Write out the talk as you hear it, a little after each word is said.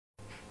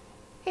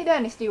Hey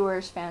Dynasty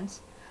Warriors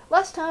fans.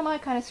 Last time I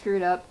kind of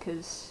screwed up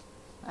because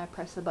I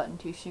pressed the button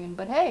too soon,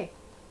 but hey,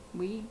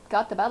 we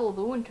got the Battle of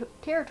the Wound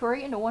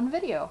Territory into one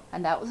video,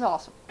 and that was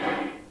awesome.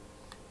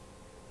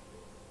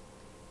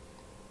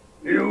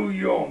 Liu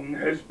Yong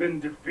has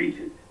been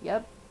defeated.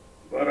 Yep.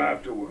 But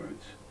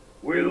afterwards,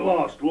 we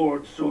lost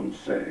Lord Sun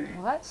Ce.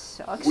 Well, that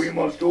sucks. We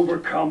must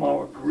overcome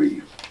our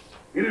grief.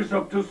 It is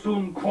up to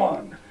Sun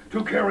Quan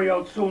to carry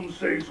out Sun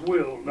Ce's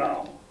will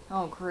now.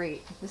 Oh,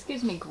 great. This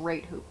gives me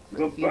great hope for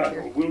The the future.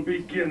 battle will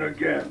begin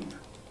again.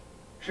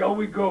 Shall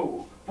we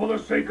go, for the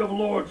sake of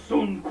Lord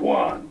Sun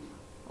Quan?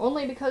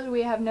 Only because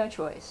we have no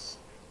choice.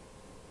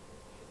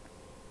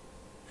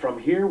 From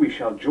here we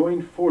shall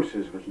join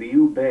forces with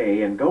Liu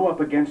Bei and go up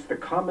against the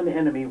common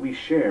enemy we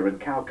share in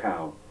Cao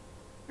Cao.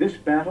 This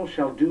battle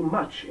shall do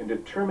much in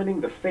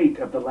determining the fate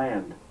of the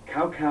land.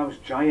 Cao Cao's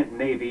giant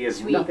navy is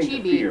Sweet nothing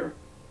chibi. to fear.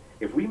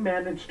 If we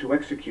manage to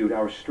execute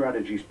our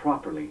strategies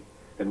properly,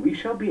 then we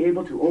shall be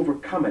able to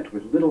overcome it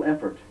with little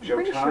effort.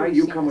 Zhou Tai,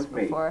 you come with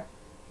me.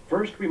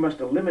 First, we must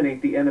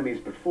eliminate the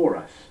enemies before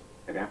us,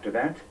 and after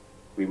that,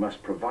 we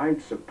must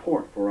provide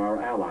support for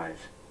our allies.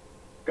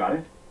 Got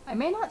it? I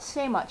may not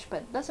say much,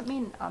 but it doesn't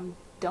mean I'm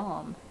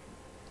dumb.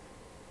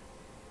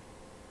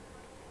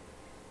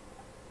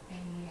 And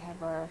we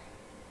have our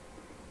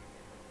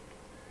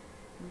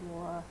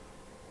little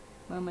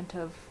moment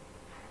of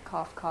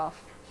cough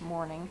cough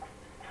morning.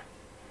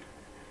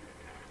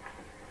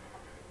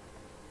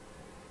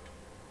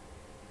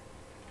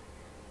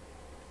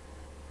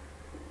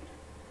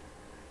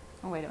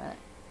 Oh, wait a minute.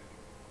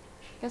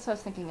 Guess I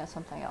was thinking of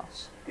something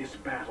else. This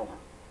battle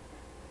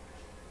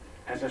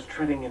has us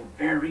treading in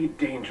very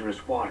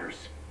dangerous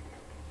waters.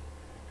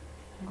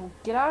 Go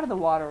get out of the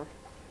water.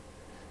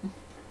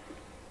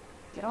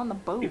 Get on the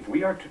boat. If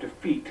we are to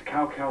defeat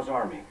Cao Cao's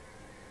army,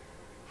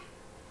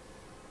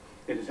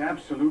 it is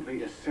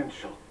absolutely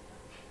essential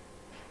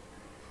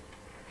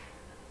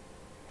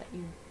That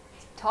you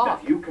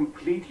talk. that you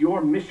complete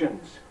your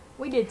missions.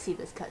 We did see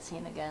this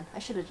cutscene again. I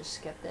should have just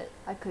skipped it.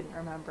 I couldn't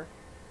remember.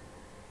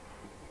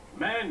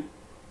 Men,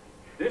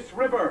 this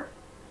river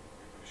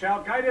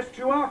shall guide us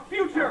to our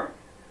future.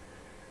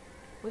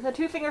 With a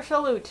two-finger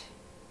salute.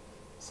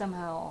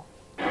 Somehow.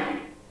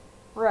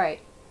 Right.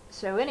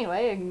 So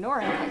anyway,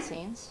 ignoring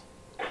cutscenes,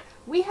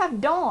 we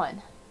have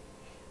Dawn.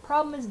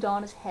 Problem is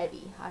Dawn is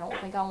heavy. I don't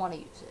think I want to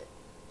use it.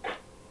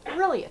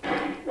 Brilliant.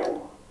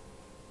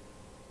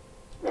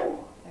 There.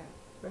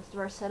 Rest of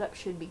our setup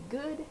should be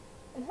good.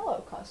 And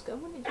hello, Costco.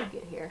 When did you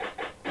get here?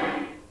 Who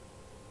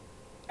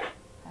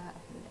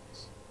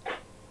knows?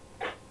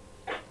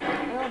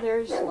 Well,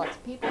 there's lots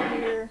of people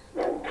here.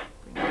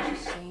 Pretty much the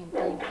same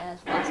thing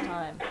as last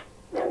time.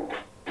 It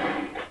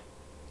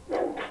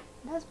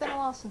has been a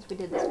while since we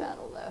did this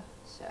battle, though,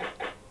 so...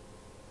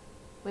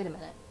 Wait a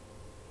minute.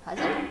 Has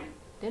it?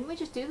 Didn't we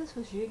just do this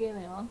with Zhuge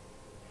Liang?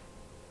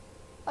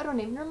 I don't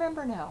even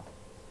remember now.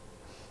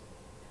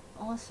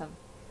 Awesome.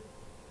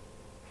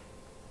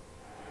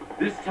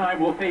 This time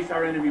we'll face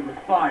our enemy with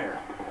fire.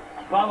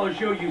 Follow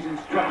Zhou Yu's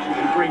instructions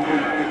and bring home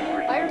the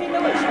victory. I already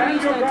know what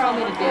Zhuge's going to tell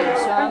me to do,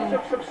 so I'm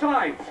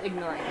Subsides.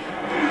 ignoring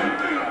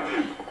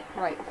it.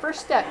 Right, first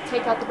step,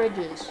 take out the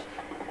bridges.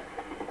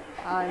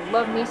 I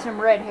love me some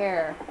red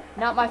hair.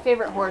 Not my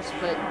favorite horse,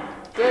 but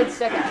good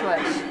second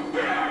choice.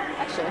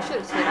 Actually, I should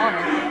have stayed on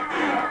it.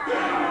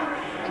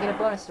 I get a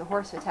bonus to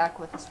horse attack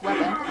with this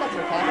weapon, but that's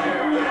okay.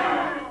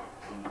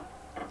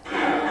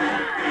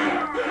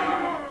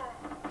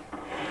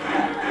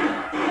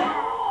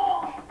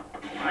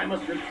 I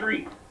must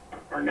retreat,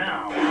 for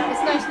now.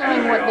 It's nice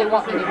knowing what they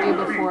want me to do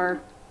before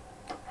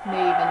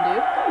they even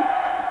do.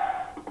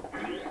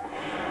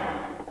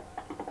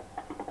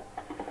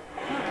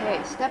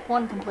 Okay, step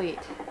 1 complete.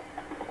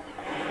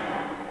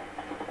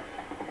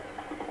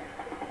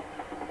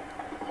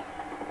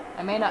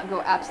 I may not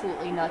go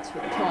absolutely nuts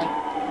with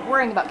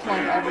worrying about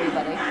killing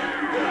everybody.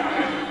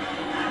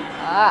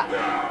 Ah!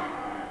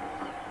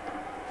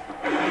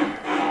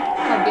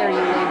 How dare you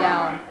lay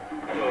down?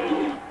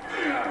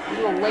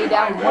 You will lay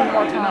down one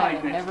more time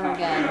and never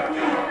again.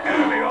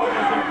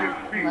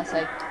 Unless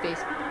I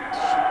face...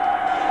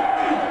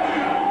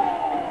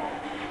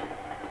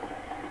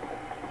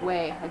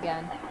 Way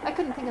again. I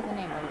couldn't think of the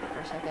name of it for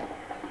a second.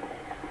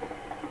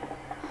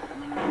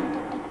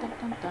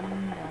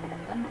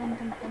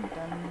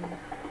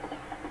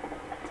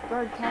 It's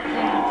Guard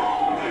Captain.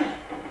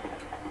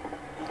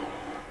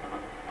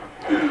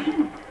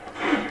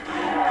 I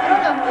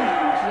don't know who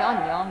Jian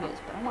Yang is,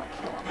 but I want to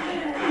kill him.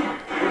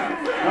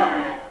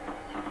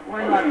 Why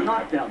not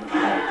knock down the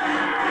fort?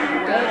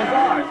 The battle is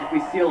ours if we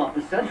seal off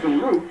the central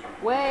route.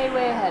 Way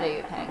ahead of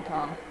you, Pang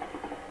Tong.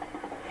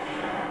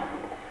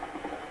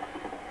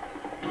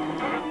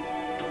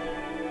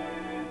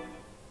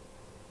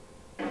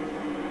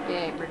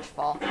 Yay, bridge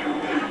fall.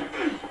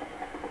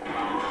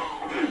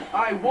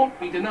 I won't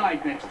be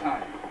denied next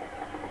time.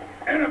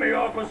 Enemy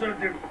officer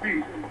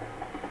defeated.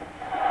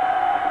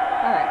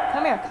 Alright,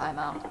 come here,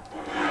 Kaimao.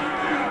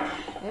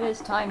 It is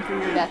time for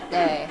your death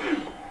day.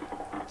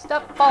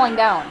 Stop falling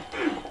down.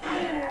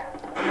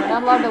 You're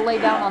not allowed to lay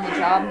down on the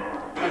job.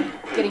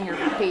 Like, getting your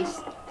face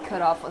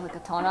cut off with a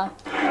katana.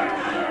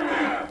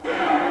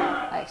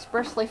 I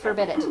expressly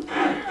forbid it.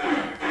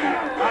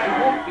 I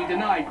won't be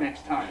denied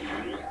next time.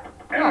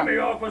 Enemy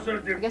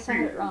officer I guess I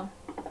heard it defeated. wrong.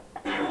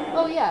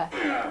 Oh yeah,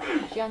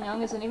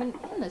 Xianyang isn't even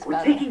in this We're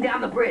battle. taking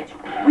down the bridge.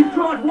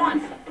 Withdraw at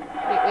once.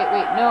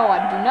 Wait. No,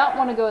 I do not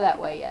want to go that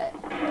way yet.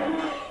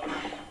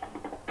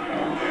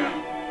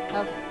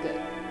 Okay,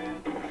 good.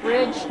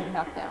 Bridge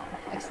knocked down.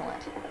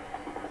 Excellent.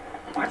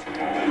 What?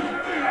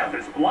 Path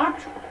is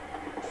blocked?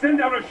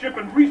 Send out a ship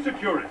and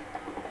resecure it.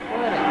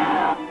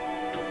 Whatever.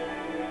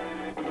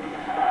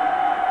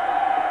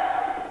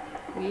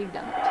 We've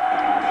done it.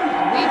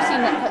 And we've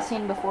seen that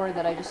cutscene before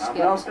that I just skipped.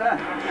 How's that?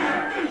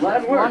 So Glad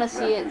if you work, want to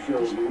see it, Master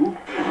just Show go to a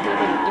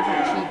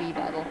different chibi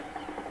battle.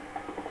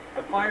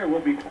 The fire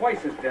will be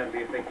twice as deadly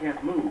if they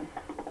can't move.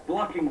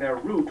 Blocking their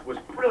route was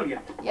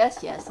brilliant.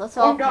 Yes, let's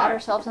all One pat guy,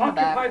 ourselves on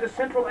the occupy back. the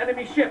central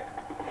enemy ship.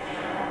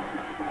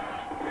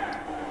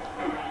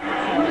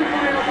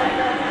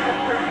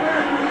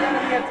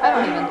 I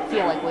don't even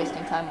feel like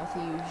wasting time with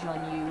you,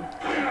 Zhou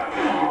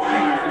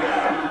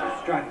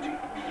Strategy.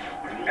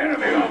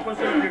 Enemy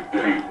officer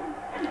defeated.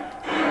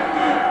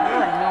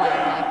 You're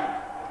annoying me.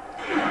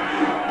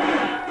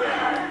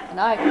 And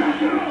I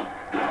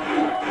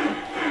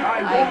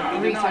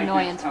greet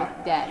annoyance with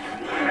death.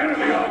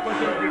 Enemy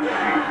officer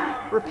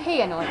defeated.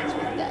 Repay annoyance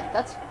with death.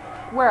 That's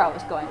where I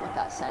was going with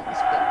that sentence,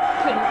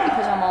 but couldn't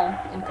because I'm all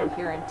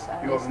incoherent.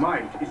 Your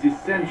might is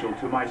essential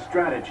to my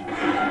strategies.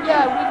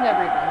 Yeah, we've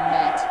never even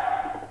met.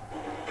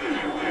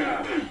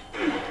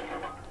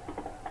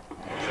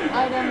 There's an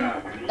item.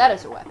 That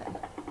is a weapon.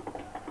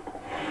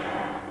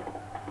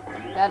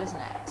 That is an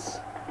axe.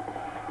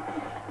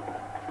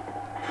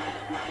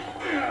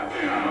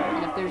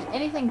 And if there's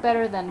anything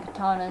better than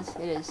katanas,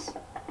 it is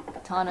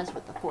katanas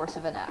with the force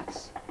of an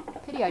axe.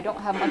 Pity I don't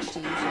have much to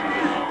use it.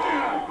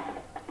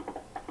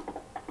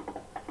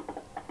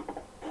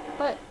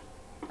 But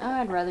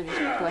I'd rather just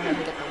go ahead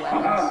and get the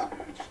weapons.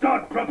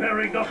 Start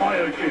preparing the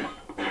fire ship.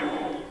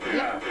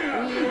 Yep,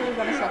 we're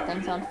gonna set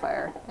things on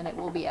fire, and it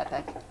will be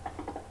epic.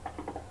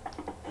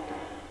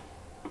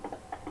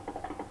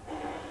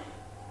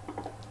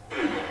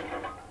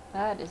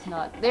 That is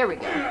not... There we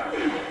go.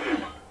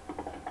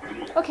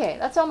 Okay,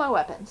 that's all my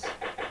weapons.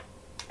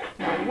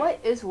 Now, what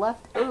is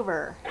left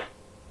over?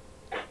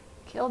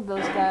 Killed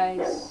those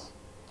guys.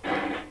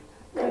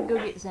 Could go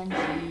get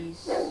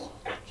Zenji's.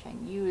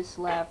 Cheng Yu is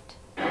left.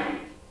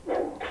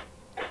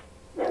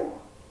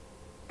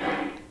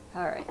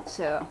 Alright,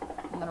 so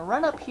I'm gonna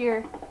run up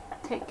here,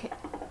 take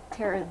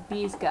care of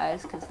these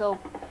guys, because they'll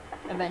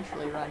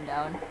eventually run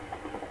down.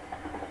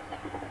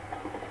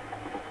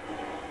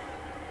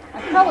 I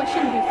probably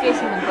shouldn't be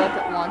facing them both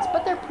at once,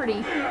 but they're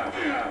pretty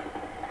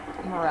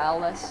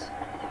morale-less.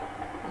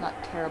 I'm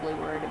not terribly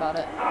worried about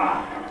it.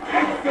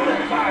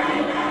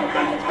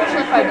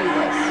 Especially if I do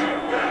this.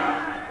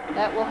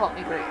 That will help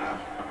me greatly.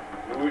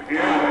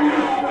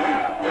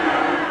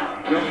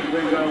 Don't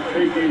think I'll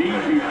take it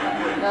easy.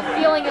 The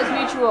feeling is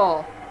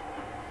mutual.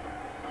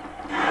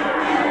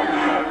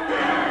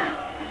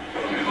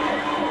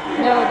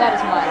 No, that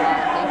is my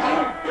line, thank you.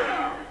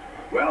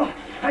 Well,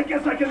 I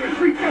guess I can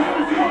retreat just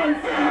this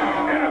once.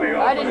 Enemy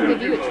I didn't officer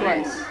give you a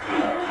defeated. choice. I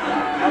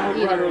would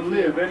Either rather of you.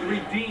 live and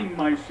redeem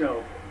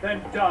myself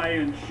than die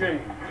in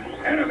shame.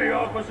 Enemy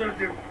officer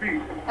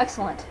defeated.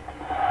 Excellent.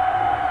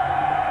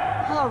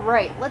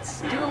 Alright,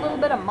 let's do a little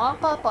bit of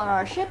mop-up on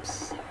our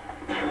ships.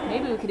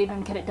 Maybe we could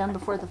even get it done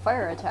before the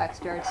fire attack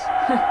starts.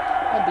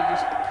 That'd be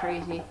just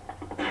crazy.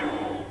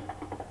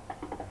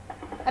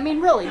 I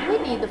mean, really, do we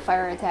need the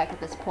fire attack at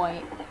this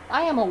point?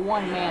 I am a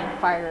one-man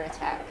fire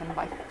attack, and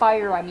by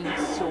fire I mean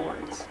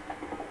swords.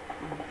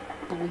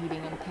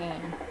 Bleeding in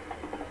pain.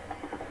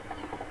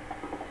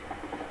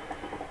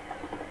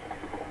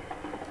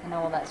 And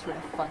all that sort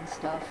of fun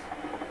stuff.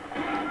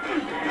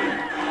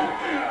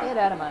 Get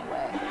out of my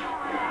way.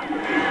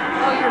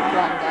 Oh, you're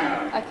one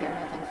guy. I care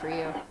nothing for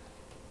you.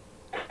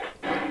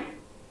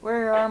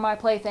 Where are my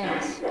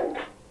playthings?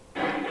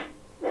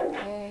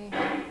 Okay.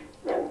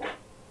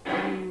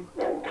 You.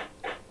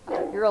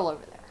 Oh, you're all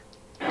over there.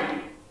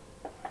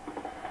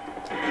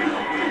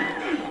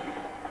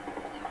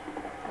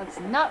 Let's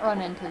not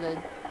run into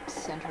the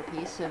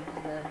centerpiece of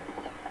the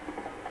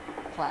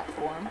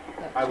platform.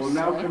 That's I will just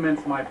now silly.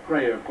 commence my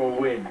prayer for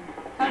wind.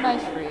 How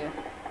nice for you.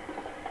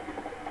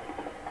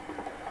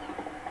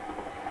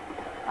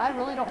 I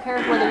really don't care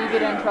whether you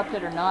get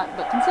interrupted or not,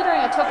 but considering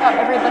I took out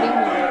everybody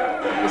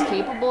who was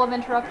capable of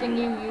interrupting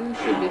you, you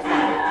should be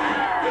fine.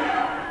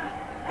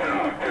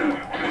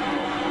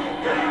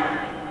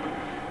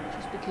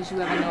 Just because you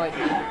have annoyed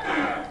me.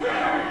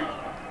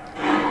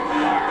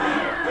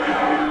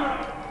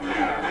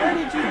 Where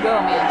did you go,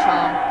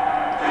 Manchong?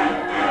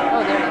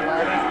 Oh, there you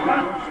are.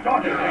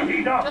 Started to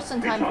heat up. Just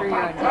in time It's for your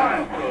about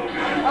death.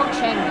 time. Oh,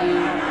 Cheng Yu.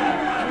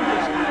 You're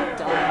just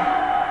done.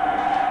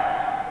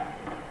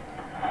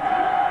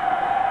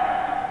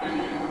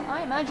 I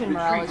imagine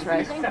morale is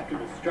Retreat is an rising.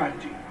 acceptable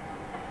strategy.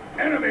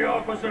 Enemy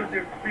officer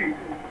defeated.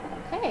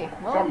 Okay,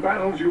 Some well,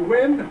 battles you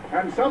win,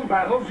 and some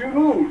battles you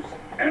lose.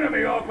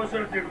 Enemy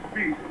officer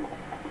defeated.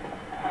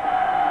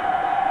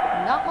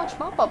 Not much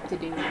mop-up to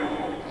do,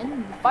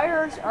 and the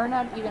fires are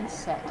not even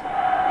set.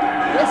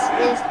 This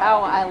is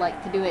how I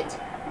like to do it.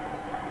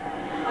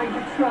 Are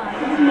you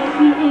trying to make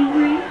me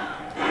angry?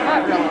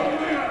 Not really.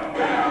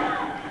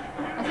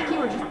 I think you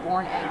were just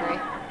born angry.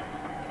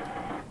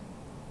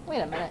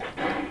 Wait a minute.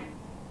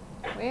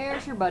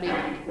 Where's your buddy?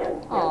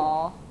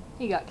 Aw,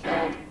 he got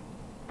killed.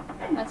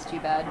 That's too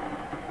bad.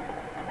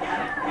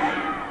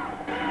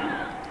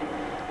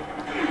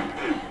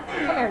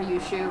 Come here, you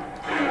Shu.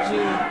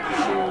 Shu.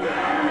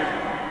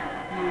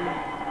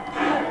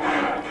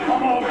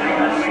 Come on,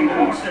 enemy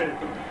forces!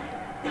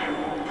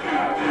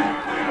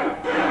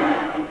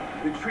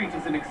 Retreat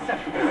is an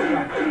acceptable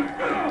strategy.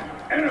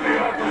 Enemy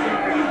officer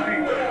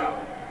defeated.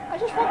 I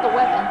just want the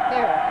weapon.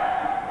 There.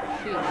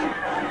 Sheesh.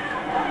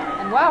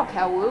 And wow,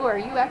 Kawu, are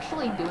you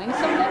actually doing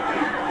something?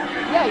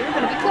 Yeah, you're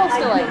gonna be kill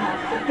stealing.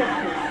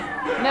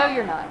 No,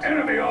 you're not.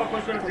 Enemy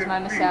officer Because my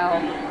defeated.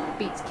 Masao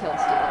beats kill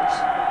stealers.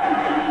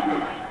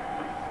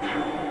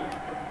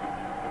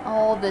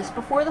 All this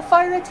before the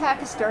fire attack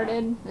has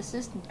started. This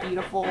is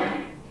beautiful.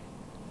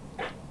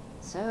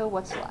 So,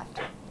 what's left?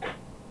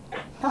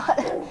 Not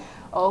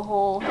a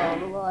whole hell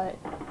of a lot.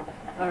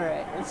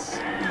 Alright, let's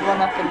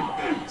run up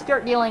and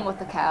start dealing with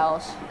the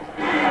cows.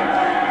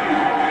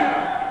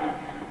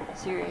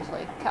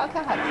 Seriously, Cow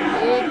had a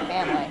big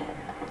family.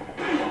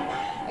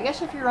 I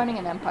guess if you're running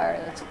an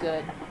empire, that's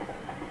good.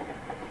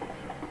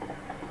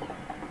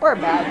 Or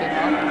bad, you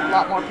know. A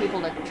lot more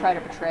people to try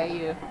to betray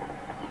you.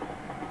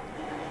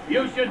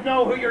 You should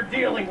know who you're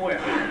dealing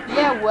with.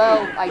 Yeah,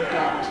 well, I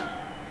don't.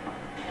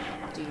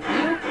 Do you?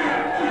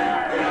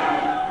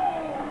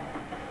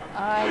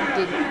 I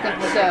didn't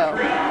think so.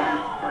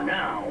 For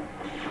now.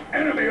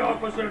 Enemy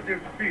officer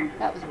defeated.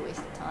 That was a waste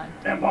of time.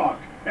 Embark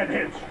and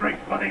head straight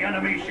for the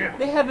enemy ship.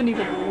 They haven't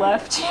even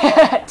left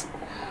yet.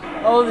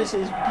 Oh, this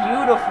is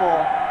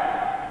beautiful.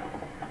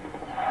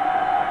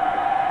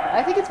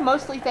 I think it's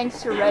mostly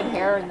thanks to red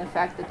hair and the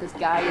fact that this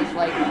guy is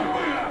like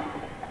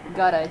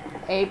got a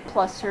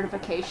A+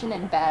 certification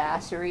in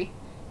badassery.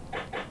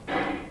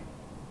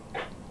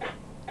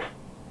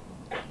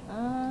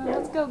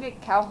 Let's go get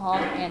Cao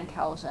Hong and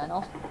Cao Zhen.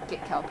 I'll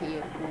get Cao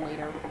Pi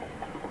later.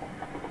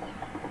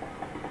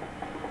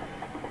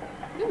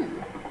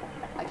 Ooh,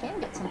 I can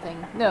get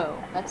something. No,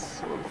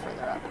 that's a little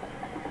further up.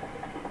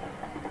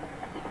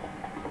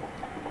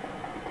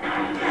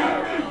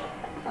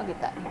 I'll get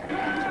that in here.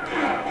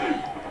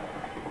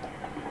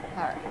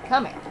 Alright,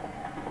 come here.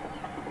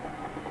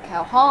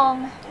 Cao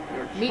Hong,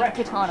 meet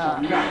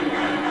Katana.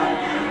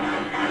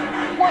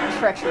 What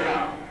treachery?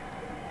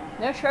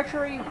 No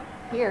treachery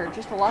here,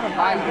 just a lot of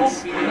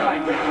violence.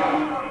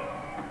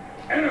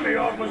 Enemy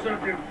officer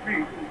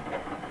defeated.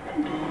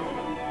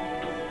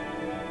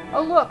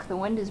 Oh look, the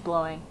wind is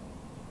blowing.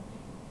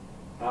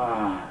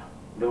 Ah,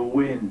 the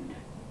wind.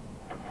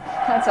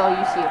 That's all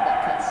you see of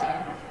that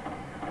cutscene.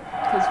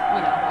 Because,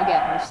 you know,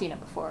 again, we've seen it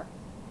before.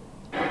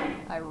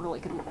 I really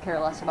could care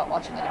less about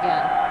watching it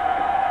again.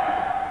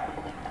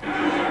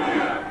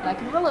 And I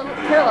could really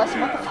care less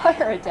about the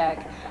fire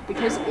attack,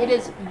 because it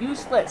is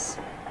useless.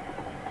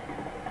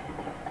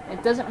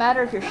 It doesn't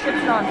matter if your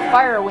ships are on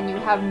fire when you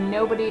have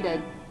nobody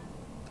to,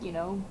 you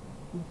know,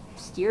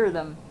 steer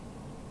them.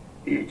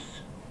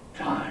 It's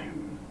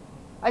time.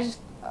 I just,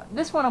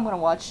 this one I'm gonna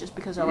watch just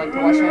because I like to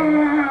watch him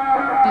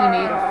be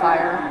made of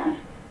fire.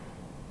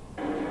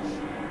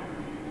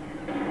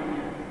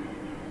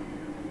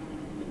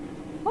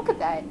 Look at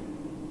that.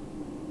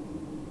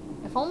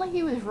 If only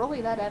he was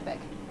really that epic.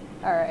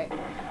 Alright.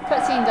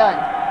 Cutscene done.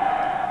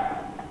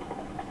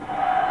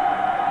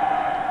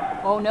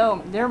 Oh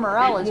no, their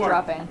morale is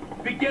dropping.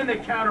 Begin the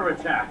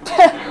counterattack.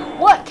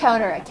 What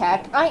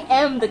counterattack? I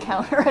am the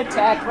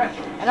counterattack,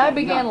 and I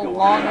began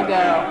long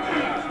ago.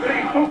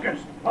 Stay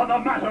focused on the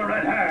matter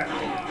at hand.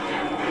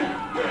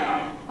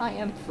 I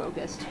am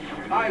focused.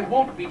 I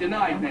won't be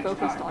denied I'm next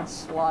focused time. on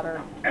slaughter.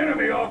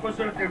 Enemy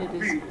officer And it is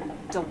defeated.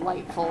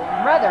 delightful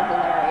and rather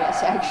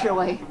hilarious,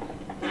 actually.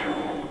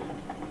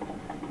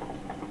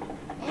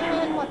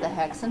 And what the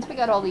heck, since we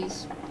got all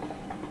these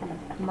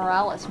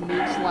Morales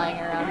moves lying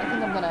around, I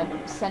think I'm gonna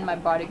send my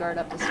bodyguard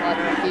up to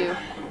slaughter a few.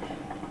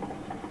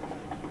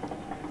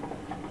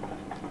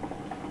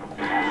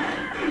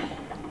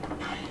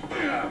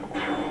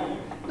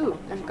 Ooh,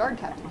 there's a guard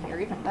captain here,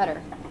 even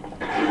better.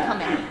 Keep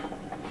coming.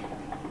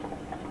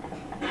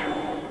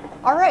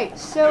 Alright,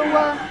 so,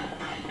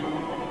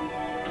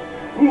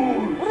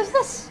 Fools! what is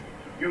this?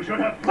 You should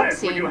have fled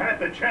when Cutscene. you had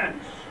the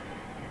chance.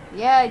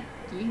 Yeah,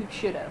 you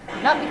should have.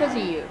 Not because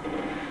of you.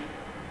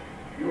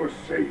 You're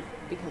safe.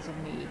 Because of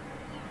me.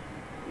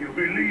 You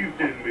believed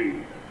in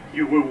me.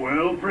 You were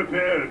well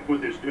prepared for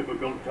this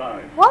difficult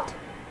time. What?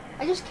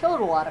 I just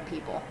killed a lot of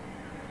people.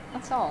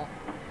 That's all.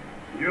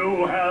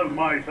 You have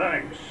my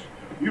thanks.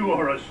 You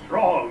are a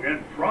strong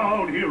and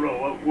proud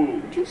hero of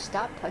Wu. Would you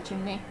stop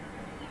touching me?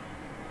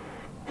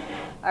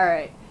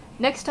 Alright.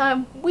 Next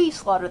time, we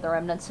slaughter the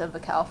remnants of the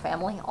Cow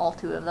family, all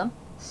 2 of them.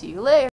 See you later.